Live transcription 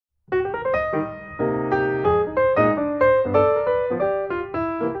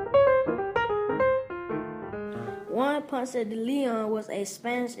Ponce de Leon was a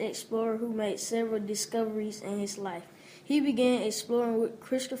Spanish explorer who made several discoveries in his life. He began exploring with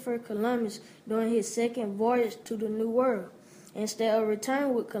Christopher Columbus during his second voyage to the New World. Instead of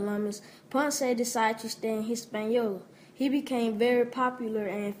returning with Columbus, Ponce decided to stay in Hispaniola. He became very popular,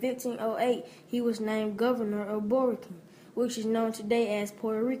 and in 1508 he was named governor of Borican, which is known today as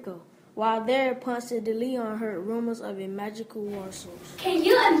Puerto Rico. While there, Ponce de Leon heard rumors of a magical water source. Can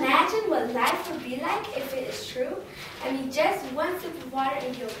you imagine what life would be like if it is true? I mean, just one sip of water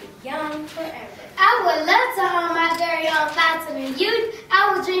and you'll be young forever. I would love to own my very own fountain of youth.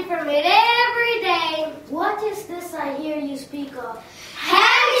 I would drink from it every day. What is this I hear you speak of?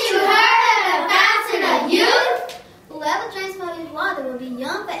 Haven't you heard of the fountain of youth? Whoever drinks from his water will be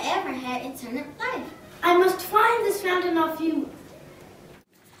young forever and have eternal life. I must find this fountain of youth.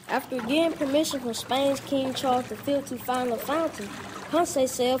 After getting permission from Spain's King Charles V to find the fountain, Ponce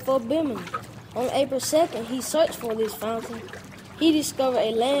sailed for Bimini. On April 2nd, he searched for this fountain. He discovered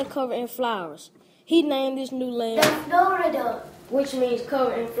a land covered in flowers. He named this new land Florida, which means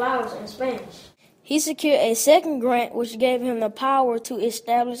covered in flowers in Spanish. He secured a second grant which gave him the power to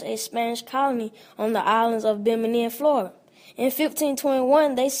establish a Spanish colony on the islands of Bimini and Florida. In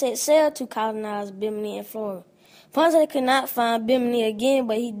 1521, they set sail to colonize Bimini and Florida. Ponce could not find Bimini again,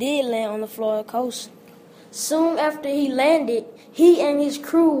 but he did land on the Florida coast. Soon after he landed, he and his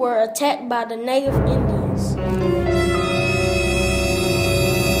crew were attacked by the native Indians.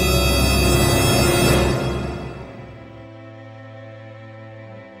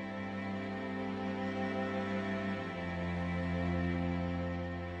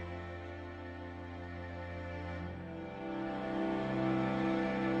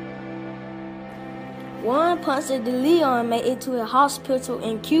 Juan Ponce de Leon made it to a hospital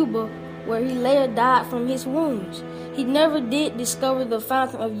in Cuba where he later died from his wounds. He never did discover the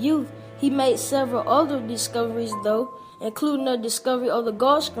fountain of youth. He made several other discoveries though, including the discovery of the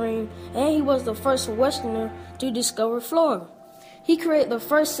Gulf Stream, and he was the first Westerner to discover Florida. He created the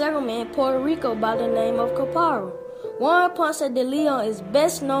first settlement in Puerto Rico by the name of Caparo. Juan Ponce de Leon is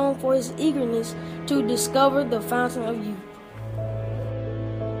best known for his eagerness to discover the fountain of youth.